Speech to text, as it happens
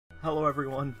Hello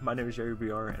everyone, my name is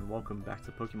Yeagerbr and welcome back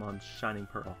to Pokemon Shining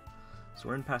Pearl. So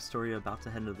we're in Pastoria, about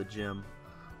to head into the gym.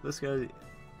 This guy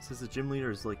says the gym leader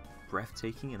is like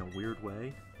breathtaking in a weird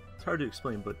way. It's hard to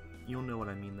explain, but you'll know what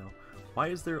I mean though. Why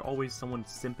is there always someone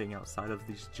simping outside of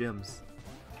these gyms?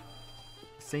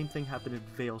 Same thing happened in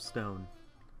Veilstone.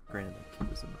 Granted, that kid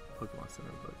was in the Pokemon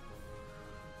Center, but...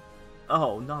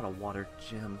 Oh, not a water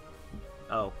gym.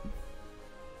 Oh.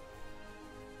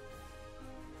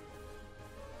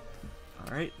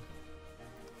 Alright.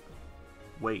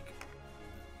 Wake.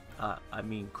 I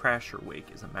mean Crasher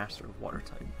Wake is a master of water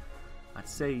type. I'd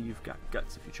say you've got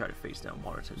guts if you try to face down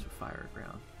water types with fire or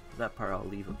ground. That part I'll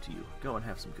leave up to you. Go and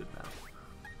have some good battle.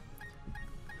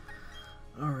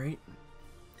 Alright.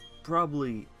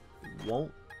 Probably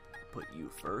won't put you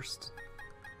first.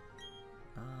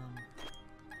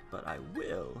 But I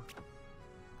will.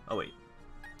 Oh wait.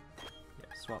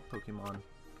 Yeah, swap Pokemon.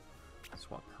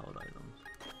 Swap held items.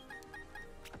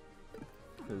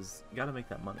 Because you gotta make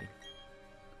that money.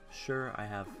 Sure, I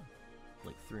have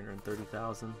like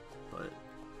 330,000, but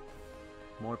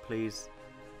more please.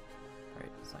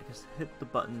 Alright, so I guess hit the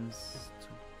buttons to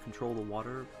control the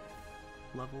water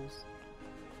levels.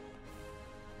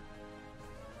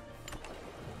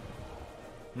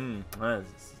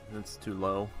 That's too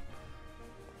low.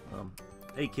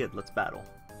 Hey kid, let's battle.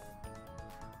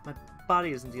 My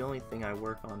body isn't the only thing I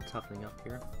work on toughening up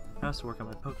here. I have to work on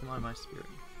my Pokemon and my spirit.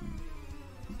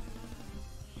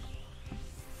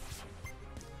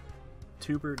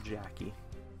 Tuber Jackie.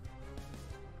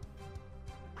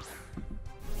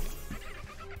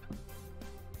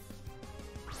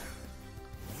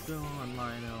 Go on,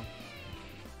 Lionel.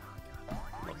 Oh,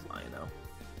 God, I love Lionel.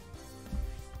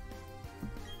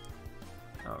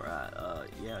 Alright,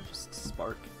 yeah, just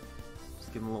Spark.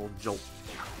 Just give him a little jolt.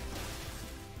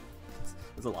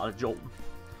 There's a lot of jolt.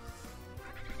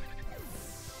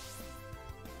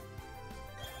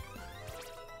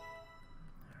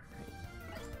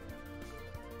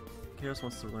 Chaos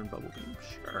wants to learn Bubble Beam.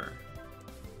 Sure.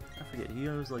 I forget. He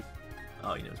knows like...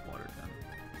 Oh, he knows Water Gun.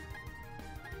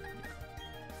 Yeah.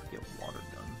 I forget Water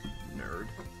Gun. Nerd.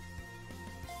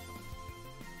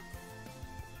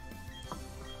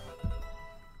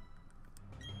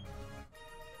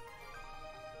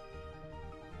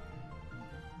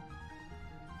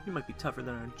 He might be tougher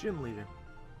than our gym leader.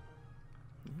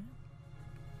 Yeah.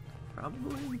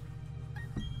 Probably.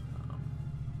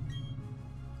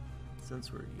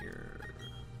 Since we're here,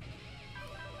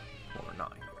 well, we're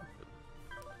not here,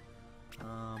 but,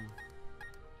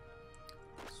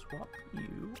 swap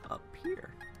you up here,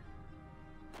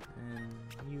 and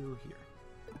you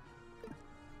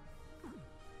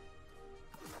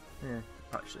here.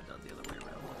 Probably should have done the other way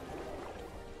around.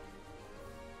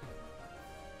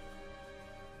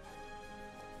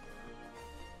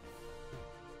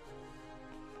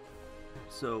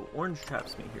 So, orange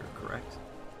traps me here, correct?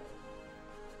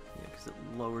 Yeah, because it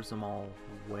lowers them all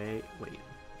way... Wait.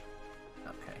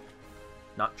 Okay.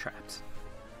 Not trapped.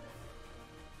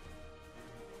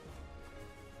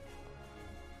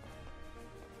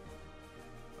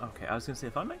 Okay, I was gonna say,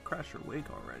 if I might crash your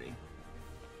wake already.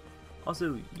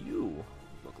 Also, you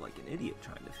look like an idiot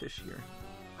trying to fish here.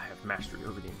 I have mastery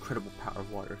over the incredible power of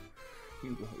water.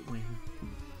 You won't win.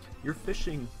 You're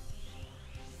fishing...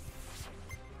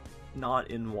 not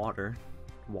in water,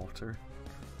 Walter.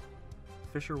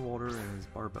 Fisher Walter and his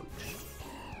Barboach.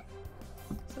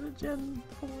 Is that a Gen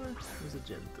 4? It was a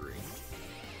Gen 3.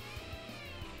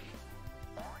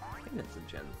 I think that's a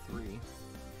Gen 3.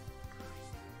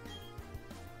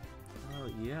 Oh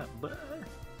yeah, but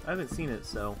I haven't seen it,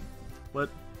 so what?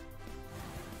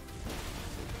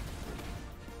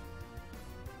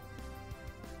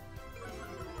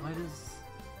 Why does...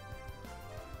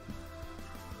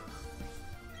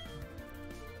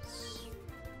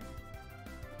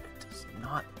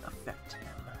 not affect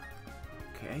him.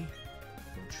 Okay,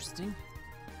 interesting.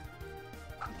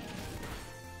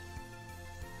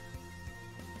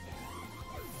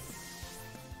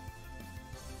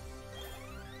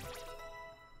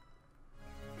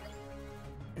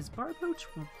 Is Barboach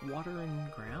water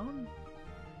and ground?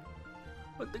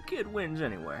 But the kid wins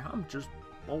anyway. I'm just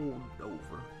bowled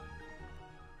over.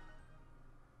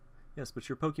 Yes, but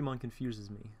your Pokemon confuses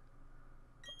me.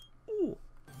 Ooh.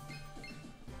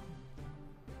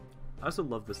 I also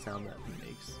love the sound that he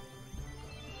makes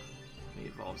when he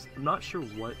evolves. I'm not sure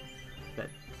what that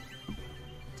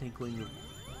tinkling of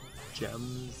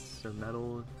gems or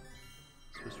metal is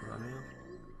supposed to remind me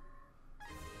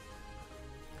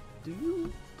of.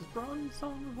 Does Bronze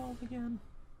Song evolve again?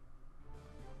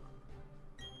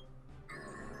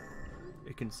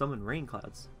 It can summon rain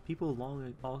clouds. People long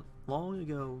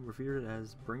ago revered it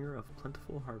as bringer of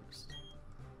plentiful harvest.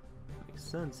 Makes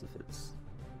sense if it's...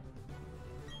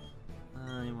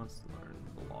 he wants to learn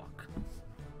the lock.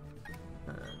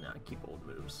 Now keep old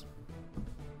moves.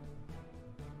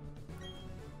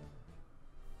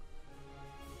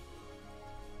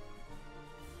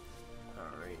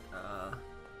 Alright,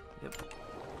 yep.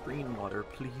 Green water,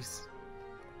 please.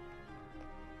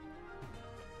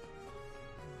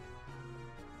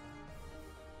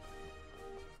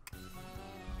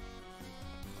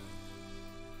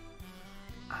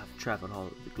 I've traveled all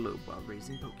over the globe while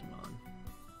raising Pokemon.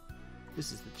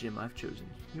 This is the gym I've chosen.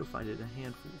 You'll find it a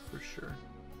handful for sure.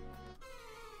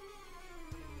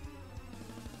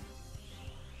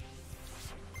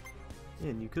 Yeah,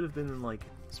 and you could have been in like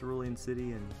Cerulean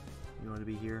City and you want to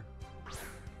be here.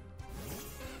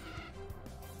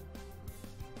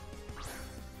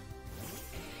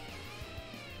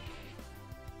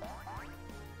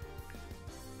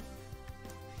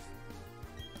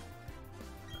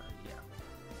 Yeah.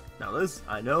 Now this,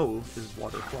 I know, is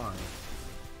water flying.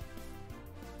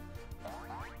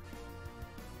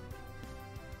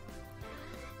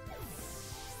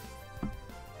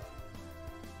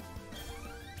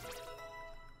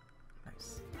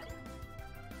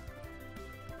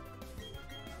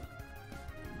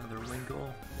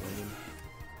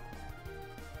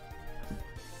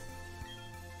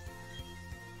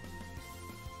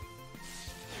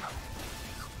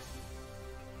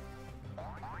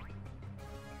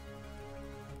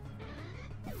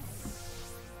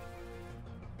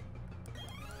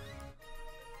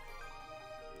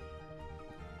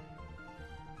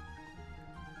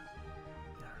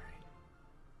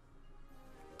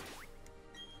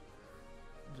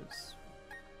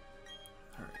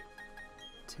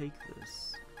 Take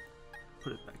this,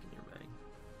 put it back in your bag,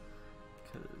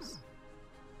 because...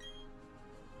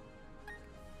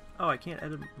 Oh, I can't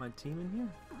edit my team in here?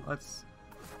 That's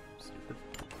stupid.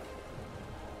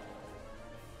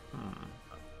 Oh,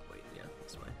 wait, yeah,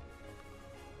 this way.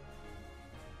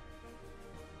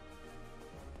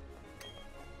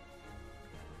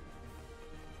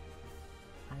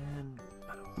 And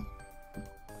battle.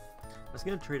 I was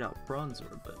gonna trade out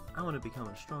Bronzor, but I want to become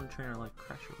a strong trainer like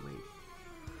Crasher Wave.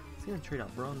 I was gonna trade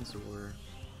out Bronzor,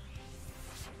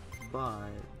 but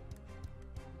I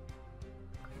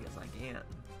guess I can't.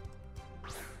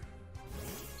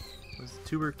 Let's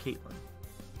tuber Caitlyn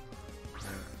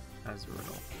as a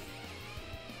riddle.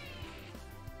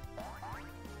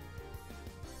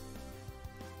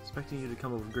 Expecting you to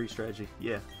come up with a great strategy.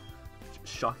 Yeah.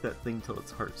 Shock that thing till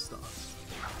its heart stops.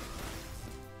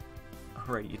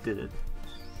 Alright, you did it.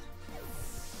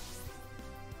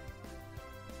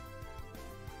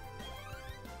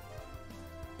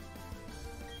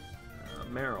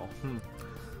 Meryl.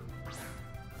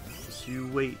 Just you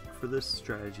wait for this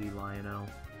strategy, Lionel.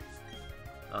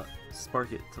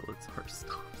 Spark it till its heart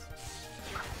stops.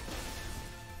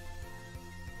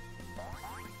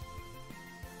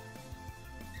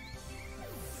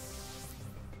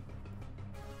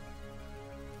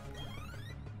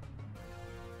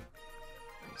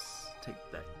 Nice. Take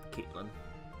that, Caitlyn.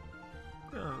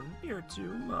 Grown, you're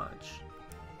too much.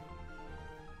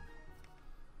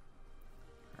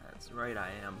 That's right, I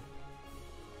am.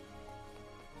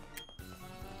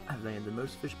 I've landed the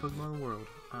most fish Pokemon in the world.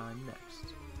 I'm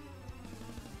next.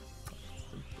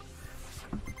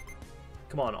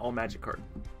 Come on, all Magikarp.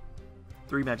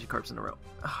 3 Magikarps in a row.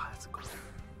 Ah, that's cool.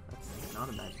 That's not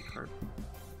a Magikarp.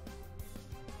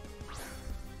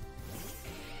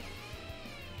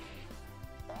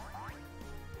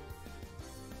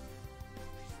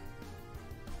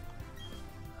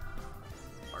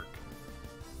 Spark.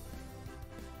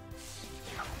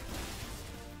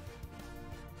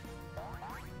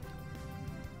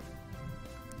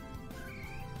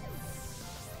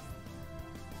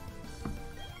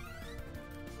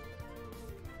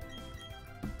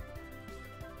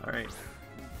 Alright,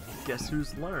 guess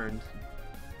who's learned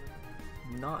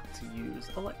not to use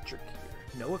electric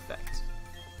here? No effect.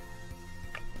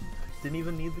 Didn't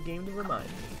even need the game to remind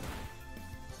me.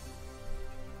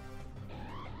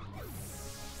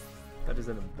 That is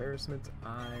an embarrassment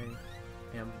I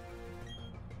am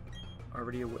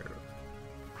already aware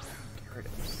of.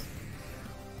 Gyarados.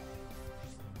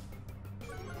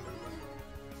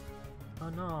 Oh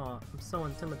no, I'm so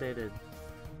intimidated.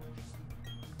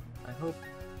 I hope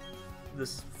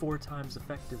this 4 times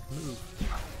effective move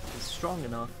is strong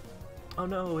enough. Oh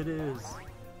no, it is!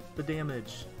 The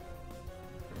damage.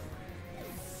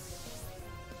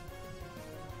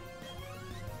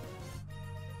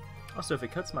 Also, if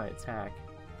it cuts my attack,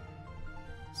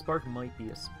 Spark might be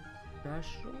a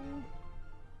special?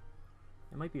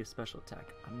 It might be a special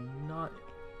attack. I'm not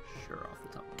sure off the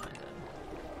top of my head.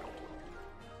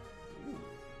 Ooh.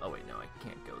 Oh wait, no, I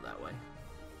can't go that way.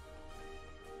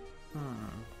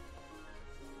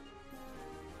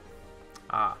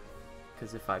 Ah,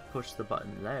 because if I push the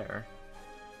button there,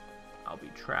 I'll be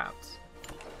trapped.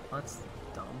 That's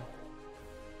dumb.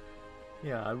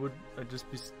 Yeah, I'd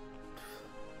just be...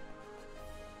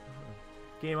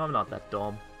 Game, I'm not that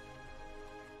dumb.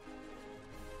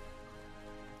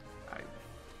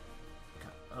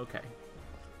 Okay.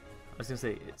 I was gonna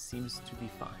say, it seems to be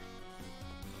fine.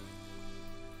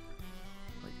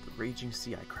 Like the raging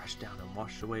sea, I crashed down and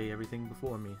washed away everything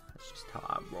before me. That's just how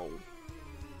I roll.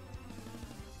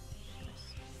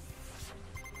 Nice.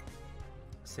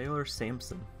 Sailor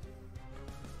Samson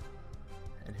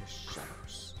and his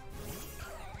shadows.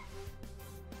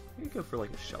 You could go for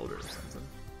like a shelter or something.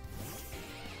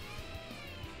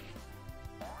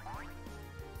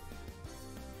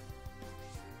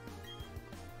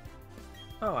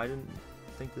 Oh, I didn't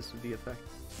think this would be effective.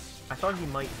 I thought he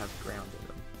might have ground in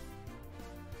him.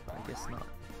 But I guess not.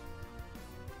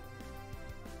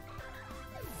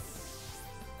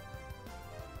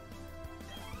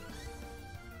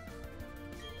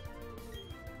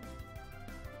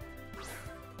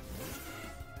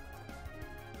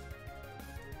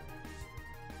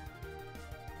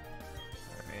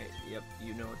 Alright, yep,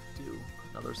 you know what to do.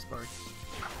 Another spark.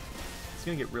 It's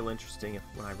gonna get real interesting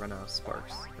when I run out of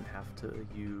sparks and have to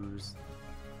use,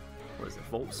 what is it,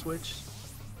 Volt Switch?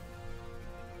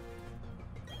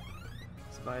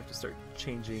 So if I have to start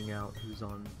changing out who's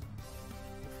on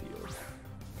the field.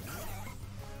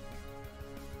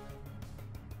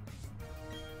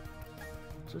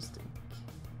 Just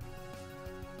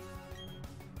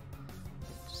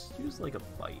use like a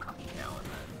bite now and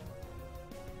then.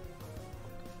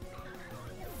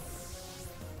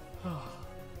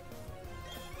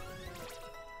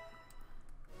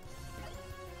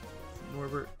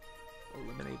 Yeagerbr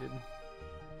eliminated.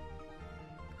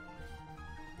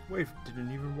 Wait,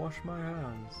 didn't even wash my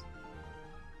hands.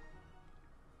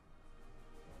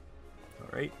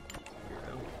 Alright, here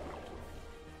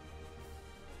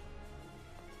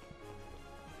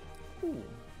we go. Ooh.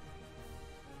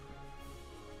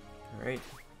 Alright.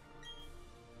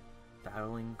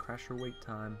 Battling Crasher wait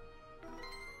time.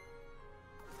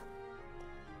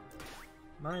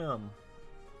 My,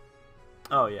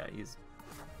 oh yeah, he's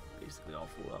basically all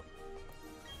full up.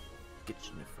 Get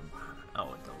you from behind.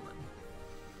 Oh, it don't let me.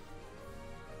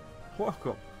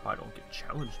 Welcome. I don't get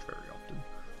challenged very often.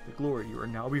 The glory you are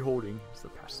now beholding is the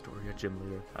Pastoria Gym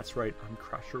Leader. That's right, I'm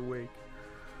Crasher Wake.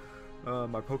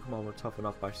 My Pokemon were toughened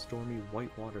up by stormy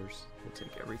white waters. We'll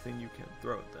take everything you can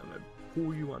throw at them and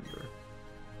pull you under.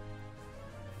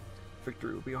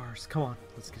 Victory will be ours. Come on,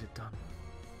 let's get it done.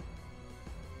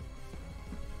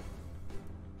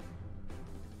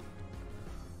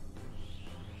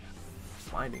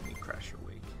 Finding me, Crasher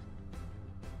Wake.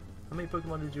 How many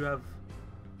Pokemon did you have?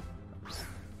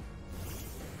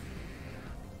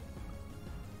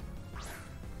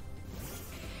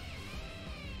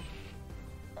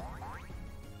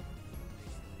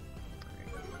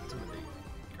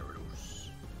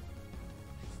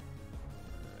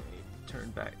 Turn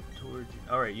back towards you.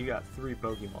 Alright, you got 3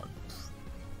 Pokemon.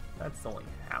 That's only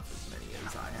half as many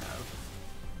as I have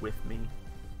with me.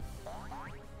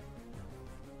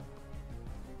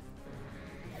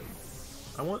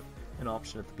 I want an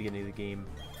option at the beginning of the game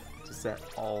to set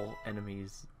all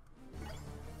enemies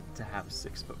to have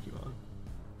 6 Pokemon.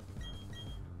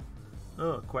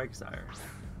 Oh, Quagsire.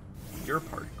 You're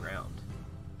part ground.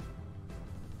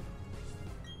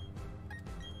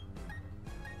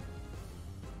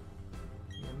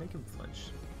 Yeah, make him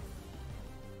flinch.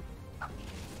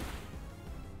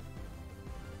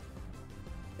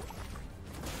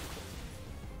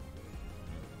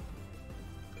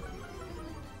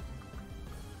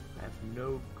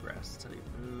 No grass type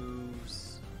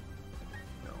moves.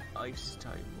 No ice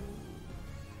type move.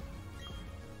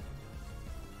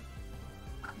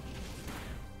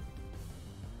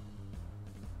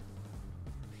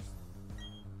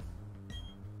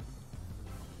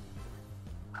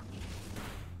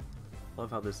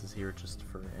 Love how this is here just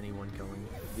for anyone going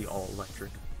the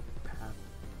all-electric path.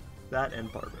 That and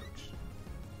Barboach.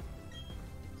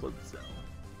 Clothes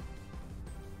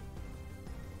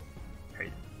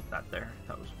Hey. That there.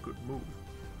 That was a good move.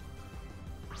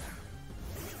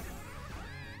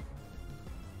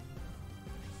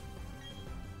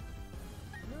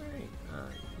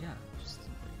 Alright, yeah, just...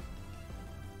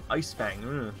 Ice Fang,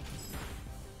 Alright,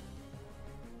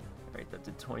 that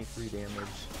did 23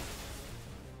 damage.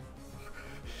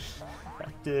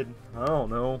 That did, I don't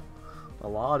know, a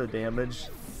lot of damage.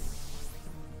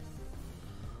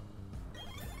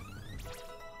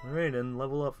 Alright, and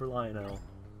level up for Lionel.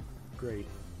 Great.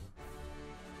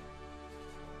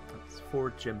 That's 4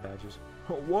 gym badges.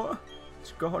 Oh, what?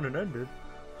 It's gone and ended.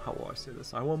 How will I say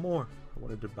this? I want more. I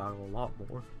wanted to battle a lot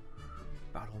more.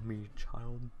 Battle me,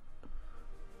 child.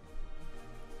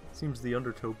 Seems the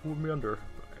undertow pulled me under.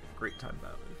 But I had a great time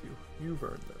battling with you. You've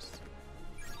earned this.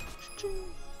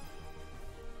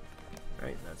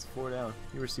 Alright, that's 4 down.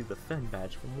 You received the Fen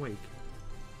badge from Wake.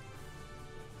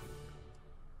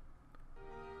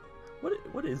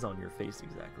 What is on your face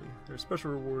exactly? There's a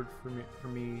special reward for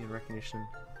me in recognition.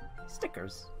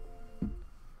 Stickers.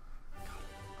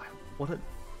 God,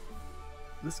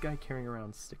 this guy carrying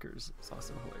around stickers is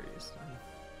also hilarious to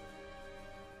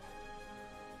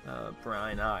me.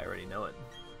 Brian, I already know it.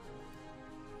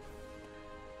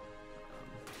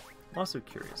 I'm also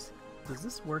curious. Does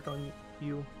this work on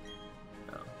you?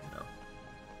 No, no.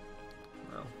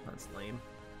 Well, that's lame.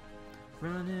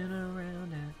 Running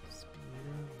around at the speed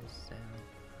of the sound.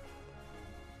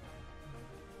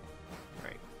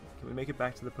 Alright, can we make it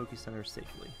back to the Poke Center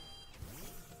safely?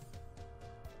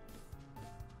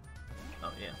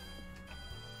 Oh, yeah.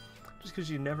 Just because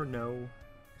you never know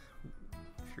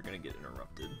if you're gonna get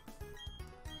interrupted.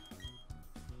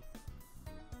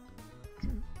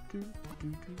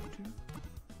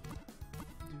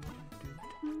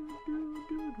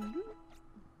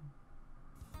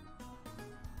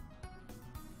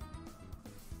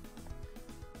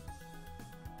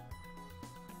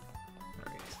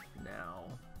 Alright, now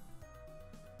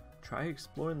try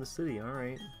exploring the city,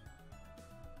 alright.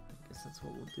 I guess that's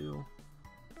what we'll do.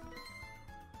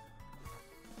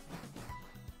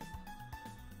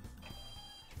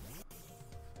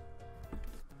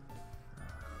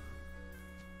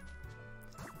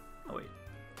 Oh wait,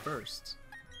 first,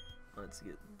 let's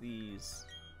get these.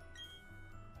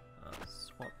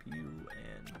 Swap you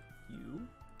and you,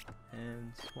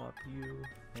 and swap you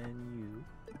and you.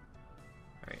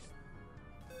 Alright,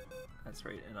 that's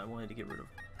right, and I wanted to get rid of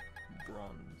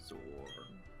Bronzor.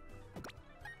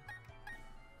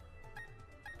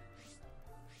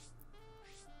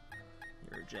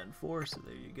 You're a Gen 4, so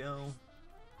there you go.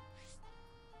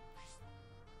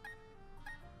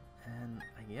 And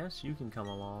I guess you can come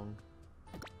along.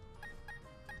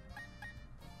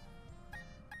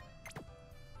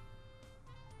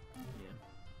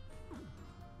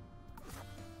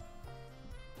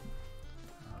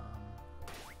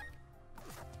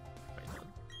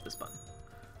 This button.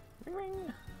 Ring,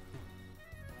 ring.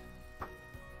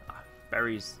 Ah,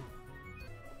 berries.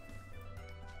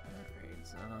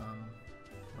 Alright,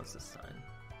 what's this sign?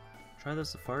 Try the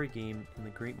safari game in the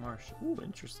Great Marsh. Ooh,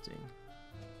 interesting.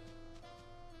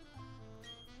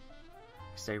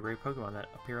 Stay rare Pokemon that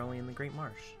appear only in the Great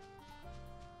Marsh.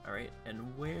 Alright,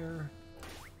 and where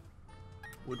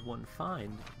would one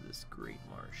find this Great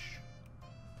Marsh?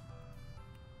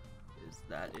 Is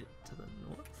that it to the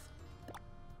north?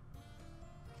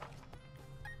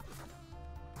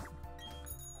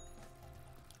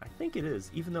 I think it is,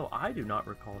 even though I do not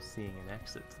recall seeing an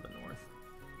exit to the north.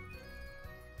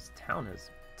 This town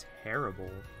has terrible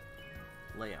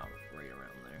layout right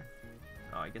around there.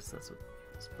 Oh, I guess that's what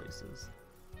this place is.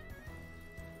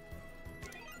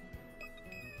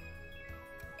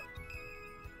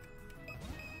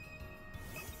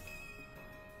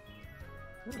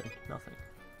 Really? Nothing.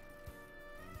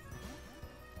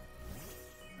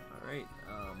 Alright,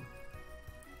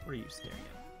 what are you staring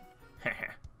at?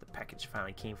 Haha. The package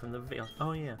finally came from the Veil.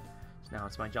 Oh yeah. So now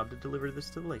it's my job to deliver this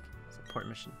to the lake. It's an important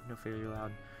mission. No failure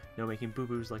allowed. No making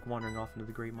boo-boos like wandering off into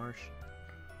the Great Marsh.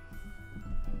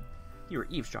 You were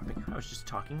eavesdropping. I was just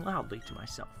talking loudly to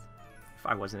myself. If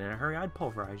I wasn't in a hurry, I'd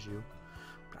pulverize you.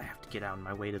 But I have to get out on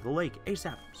my way to the lake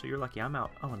ASAP. So you're lucky I'm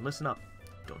out. Oh, and listen up.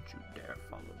 Don't you dare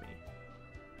follow me.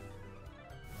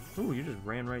 Ooh, you just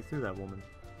ran right through that woman.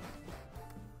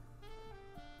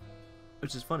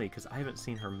 Which is funny, because I haven't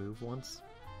seen her move once.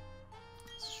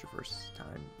 This is your first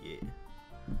time, yeah.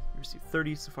 You receive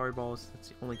 30 Safari Balls. That's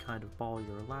the only kind of ball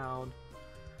you're allowed.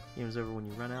 Game is over when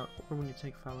you run out, or when you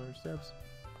take 500 steps.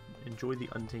 Enjoy the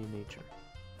untamed nature.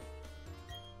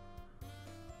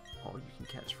 All you can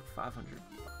catch for 500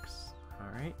 bucks.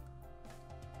 Alright.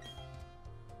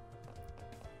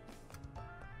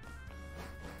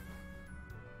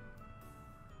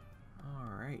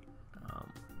 Alright.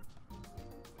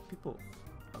 People...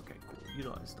 Okay, cool.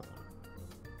 Utilize the one.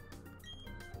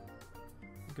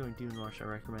 Going Demon Marsh, I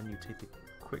recommend you take the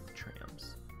quick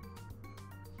trams.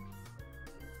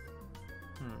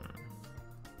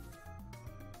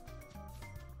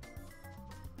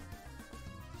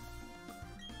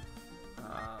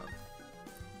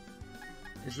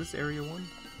 Is this area 1?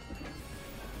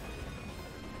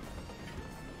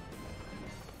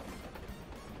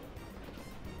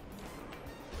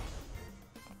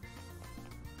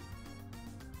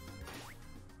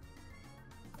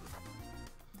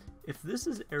 If this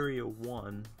is Area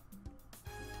 1...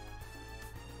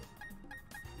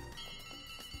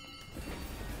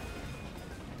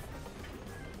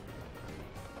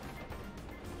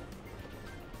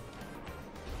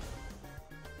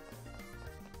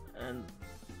 and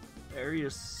Area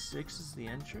 6 is the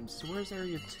entrance, so where's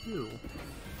Area 2?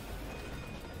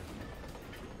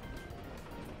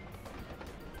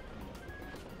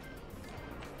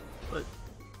 But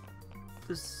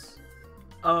this...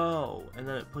 oh, and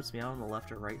then it puts me out on the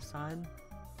left or right side?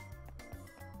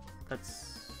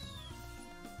 That's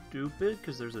stupid,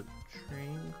 because there's a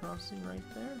train crossing right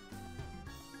there?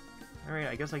 Alright,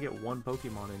 I guess I get one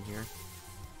Pokemon in here.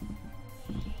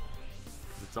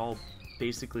 It's all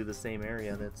basically the same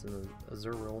area that's in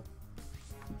Azurill.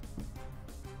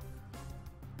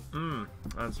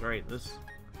 That's right, this...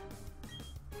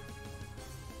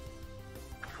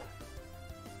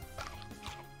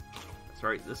 that's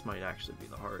right, this might actually be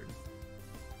the hard.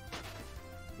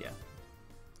 Yeah.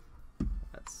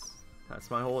 That's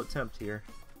my whole attempt here.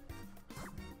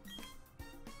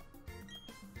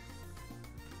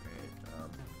 Alright,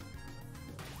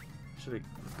 should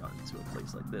have gotten to a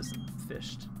place like this and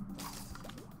fished.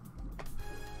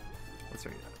 That's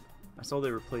right. I saw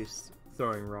they replaced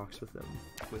throwing rocks with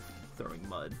throwing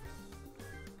mud.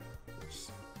 Which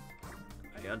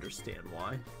I understand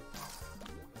why.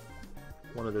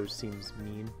 One of those seems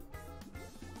mean.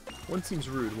 One seems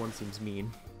rude, one seems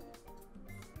mean.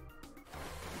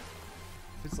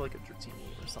 If it's like a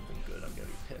Dratini or something good, I'm gonna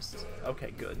be pissed.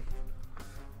 Okay, good.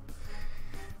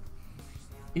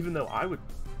 Even though I would...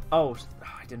 oh,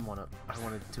 I didn't want to... I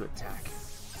wanted to attack.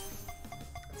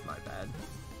 That's my bad.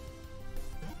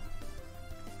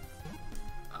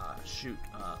 Shoot.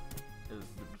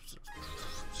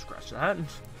 Scratch that. You...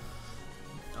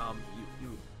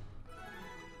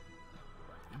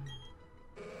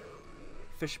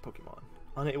 Fish Pokemon.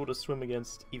 Unable to swim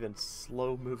against even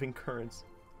slow-moving currents.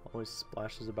 Always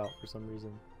splashes about for some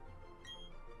reason.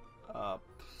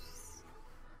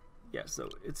 Yeah, so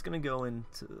it's gonna go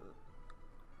into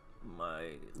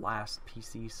my last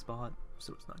PC spot,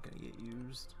 so it's not gonna get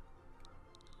used.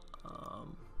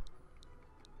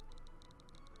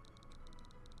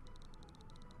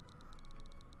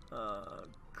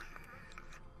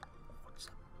 What's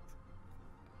up?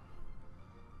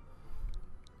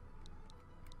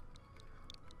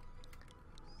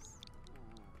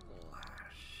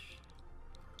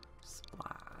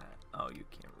 Splash. Oh, you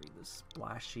can't read the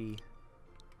splashy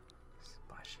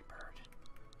bird.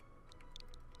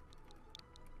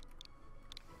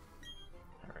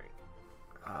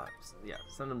 Alright. Yeah,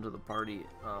 send him to the party,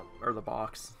 or the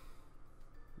box.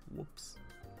 Whoops.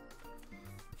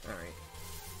 Alright.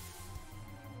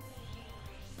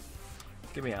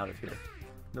 Get me out of here.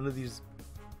 None of these...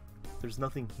 there's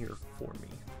nothing here for me.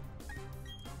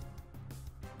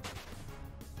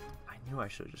 I knew I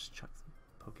should have just chucked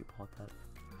the Pokeball at that.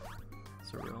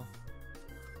 Surreal.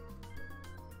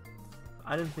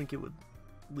 I didn't think it would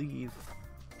leave.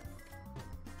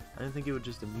 I didn't think it would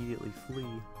just immediately flee.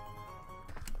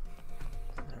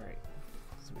 Alright.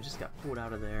 So we just got pulled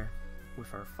out of there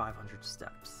with our 500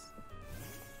 steps.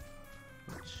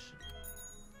 Which...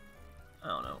 I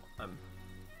don't know.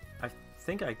 I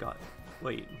think I got...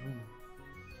 wait.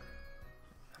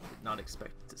 I did not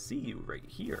expect to see you right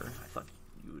here. I thought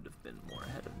you would have been more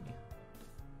ahead of me.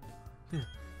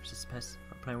 Just pest.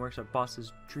 Our plan works. Our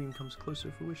boss's dream comes closer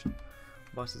to fruition.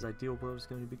 Our boss's ideal world is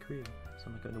going to be created. So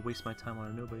I'm not going to waste my time on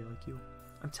a nobody like you.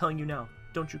 I'm telling you now.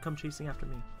 Don't you come chasing after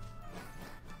me.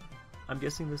 I'm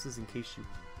guessing this is in case you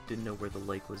didn't know where the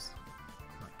lake was. Oh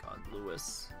my god,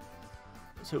 Lewis.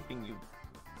 I was hoping you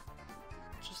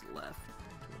just left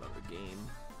to another game.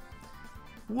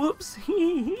 Whoops!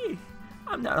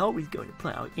 I'm not always going to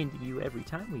plow into you every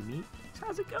time we meet. So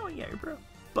how's it going, Yeagerbr?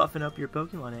 Buffing up your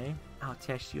Pokemon, eh? I'll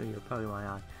test you and your Pokemon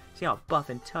out. See how buff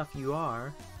and tough you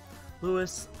are.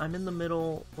 Lewis, I'm in the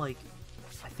middle, like,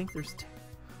 I think there's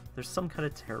some kind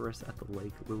of terrorist at the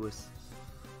lake, Lewis.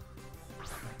 Oh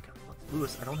my god.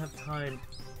 Lewis, I don't have time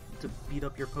to beat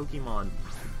up your Pokemon.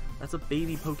 That's a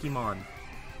baby Pokemon.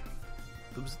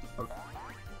 Those are...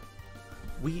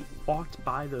 we walked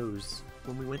by those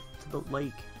when we went to the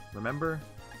lake, remember?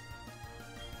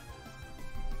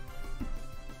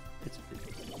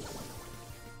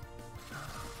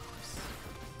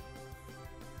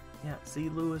 Yeah, see,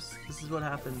 Lewis, this is what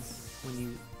happens when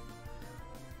you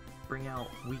bring out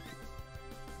weak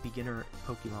beginner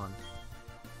Pokemon.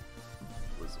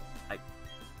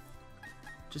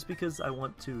 Just because I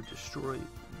want to destroy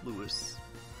Lewis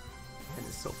and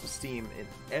his self-esteem in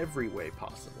every way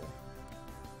possible,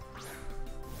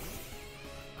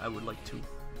 I would like to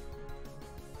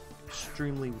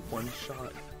extremely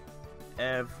one-shot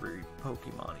every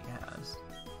Pokemon he has.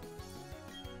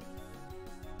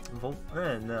 Volt?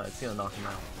 No, it's gonna knock him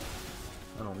out.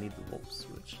 I don't need the Volt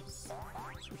switching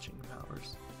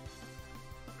powers.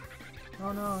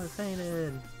 Oh no, I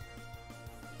fainted!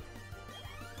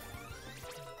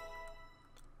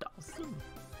 Dawson!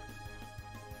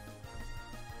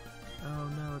 Oh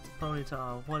no, it's a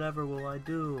Ponyta. Whatever will I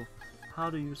do? How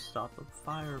do you stop a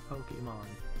fire Pokemon?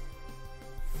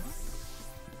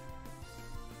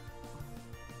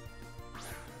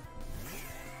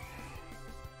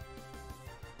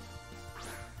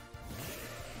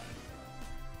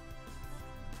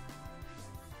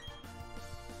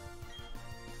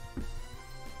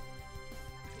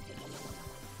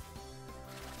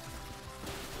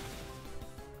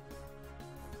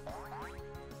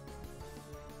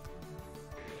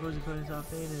 Where's the Ponyta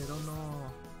fainted? Oh no!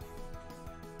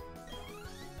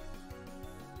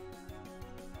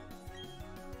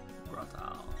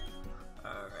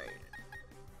 Alright.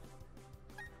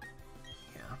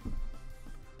 Yeah.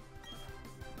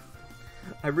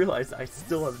 I realized I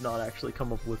still have not actually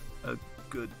come up with a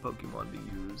good Pokemon to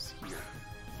use here.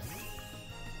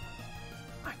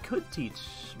 I could teach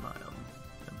my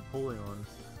Empoleon an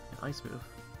Ice move.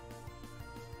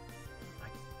 I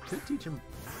could teach him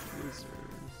Blizzard.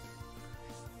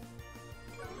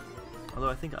 Although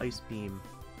I think Ice Beam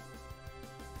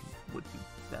would be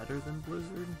better than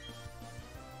Blizzard.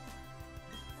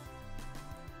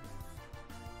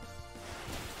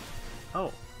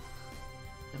 Oh,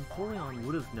 Empoleon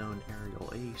would have known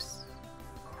Aerial Ace.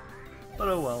 But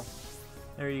oh well.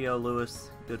 There you go, Lewis.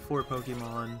 You did 4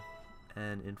 Pokemon,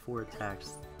 and in 4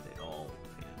 attacks, they all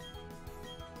failed.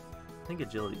 I think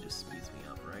Agility just speeds me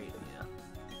up, right? Yeah.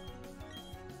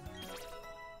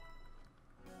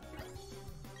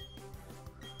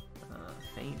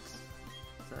 Faint.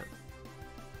 Is that...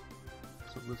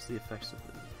 So it lifts the effects of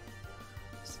it.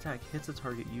 This attack hits a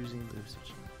target using move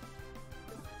switching.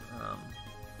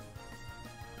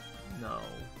 No.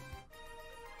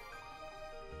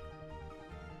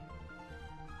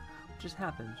 What just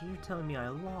happened? You're telling me I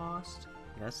lost?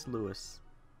 Yes, Lewis.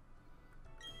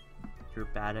 You're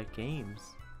bad at games.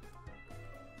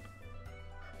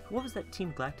 What was that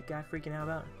Team Galactic guy freaking out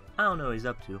about? I don't know what he's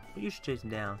up to, but you should chase him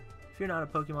down. If you're not a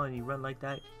Pokemon and you run like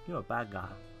that, you're a bad guy.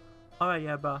 Alright,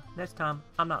 yeah, bro. Next time,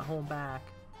 I'm not holding back.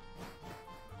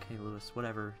 Okay, Lewis,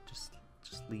 whatever. Just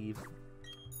leave.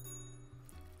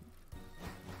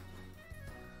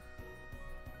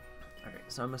 Alright,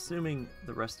 so I'm assuming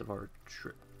the rest of our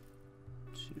trip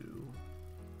to...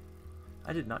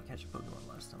 I did not catch a Pokemon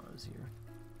last time I was here.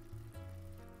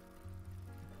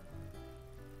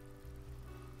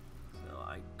 So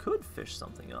I could fish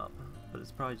something up, but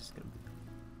it's probably just going to be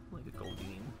like a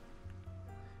Goldeen.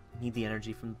 Need the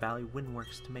energy from the Valley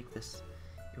Windworks to make this.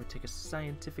 It would take a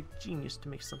scientific genius to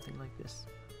make something like this.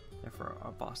 Therefore,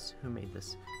 our boss, who made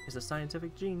this, is a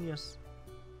scientific genius.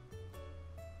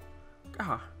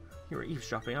 Ah, you were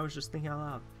eavesdropping. I was just thinking out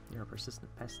loud. You're a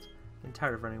persistent pest. I'm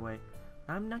tired of running away.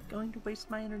 I'm not going to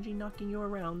waste my energy knocking you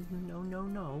around. No, no,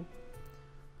 no.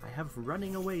 I have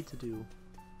running away to do.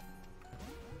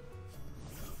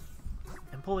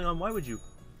 Empoleon, why would you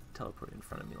teleport in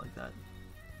front of me like that?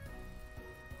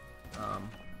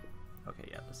 Okay,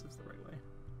 yeah, this is the right way.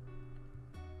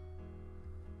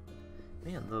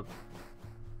 Man,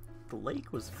 the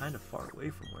lake was kind of far away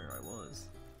from where I was.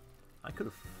 I could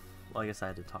have... Well, I guess I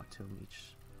had to talk to him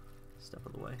each step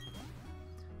of the way.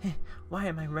 Why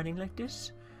am I running like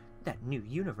this? That new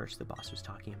universe the boss was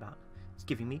talking about. It's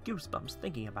giving me goosebumps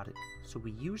thinking about it. So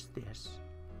we use this.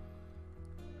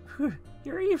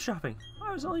 You're eavesdropping.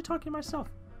 I was only talking to myself.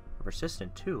 I'm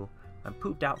persistent too. I'm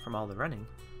pooped out from all the running.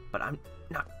 But I'm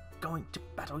not going to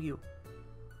battle you.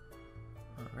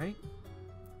 Alright.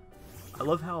 I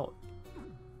love how,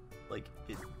 like,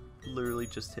 it literally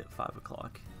just hit 5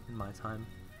 o'clock in my time.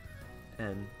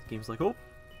 And the game's like, oh,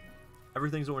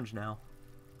 everything's orange now.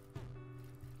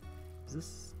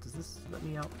 Does this let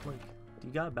me out? Like, do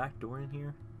you got a back door in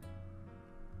here?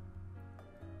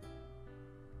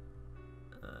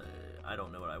 I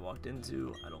don't know what I walked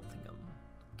into. I don't think I'm...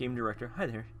 Game director. Hi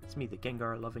there. It's me, the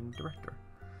Gengar-loving director.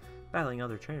 Battling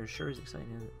other trainers sure is exciting,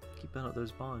 isn't it? Keep building up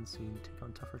those bonds so you can take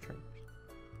on tougher trainers.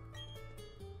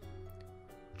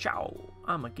 Ciao!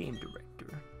 I'm a game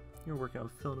director. You're working on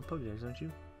filling a Pokédex, aren't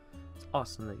you? It's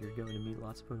awesome that you're going to meet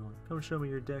lots of Pokemon. Come show me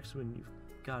your decks when you've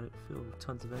got it filled with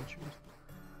tons of entries.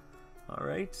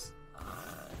 Alright.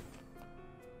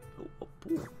 Oh, a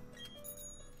pool.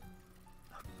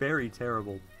 A very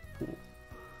terrible pool.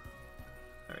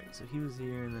 Alright, so he was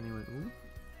here and then he went, ooh.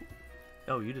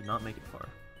 Oh, you did not make it far.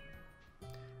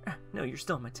 No, you're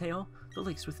still on my tail. The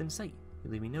lake's within sight.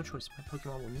 You leave me no choice. My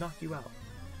Pokemon will knock you out.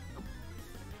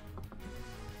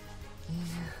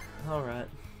 Yeah, alright.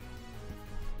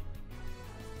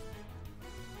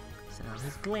 So now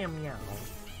his Glammeow,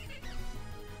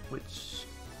 which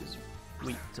is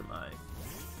weak to my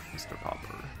Mr.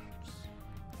 Popper.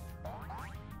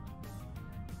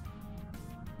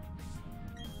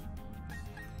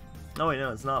 Oh wait,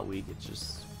 no, it's not weak, it's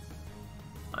just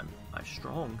I'm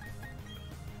strong.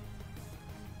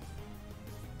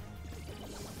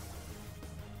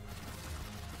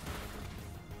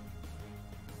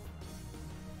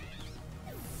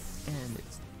 And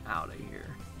it's out of here.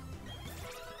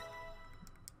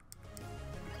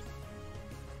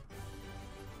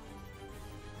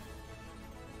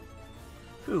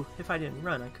 Whew, if I didn't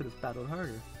run, I could have battled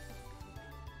harder.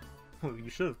 Well, you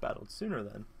should have battled sooner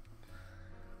then.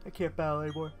 I can't battle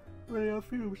anymore. I'm running out of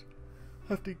fumes.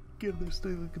 Have to give this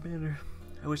to the commander.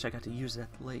 I wish I got to use it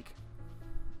at the lake.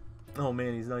 Oh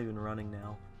man, he's not even running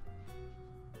now.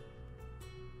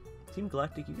 Team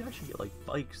Galactic, you guys should get like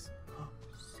bikes.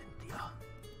 Cynthia.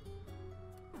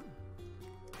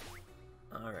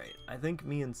 Alright, I think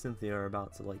me and Cynthia are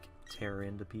about to like tear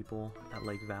into people at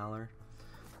Lake Valor.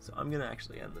 So I'm gonna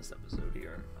actually end this episode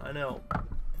here. I know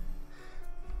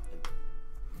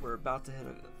we're about to hit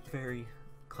a very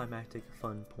climactic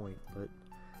fun point, but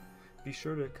be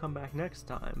sure to come back next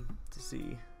time to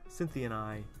see Cynthia and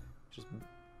I just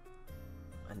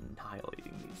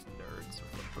annihilating these nerds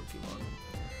with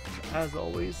Pokemon. As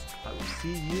always, I will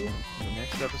see you in the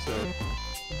next episode.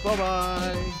 Bye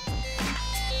bye!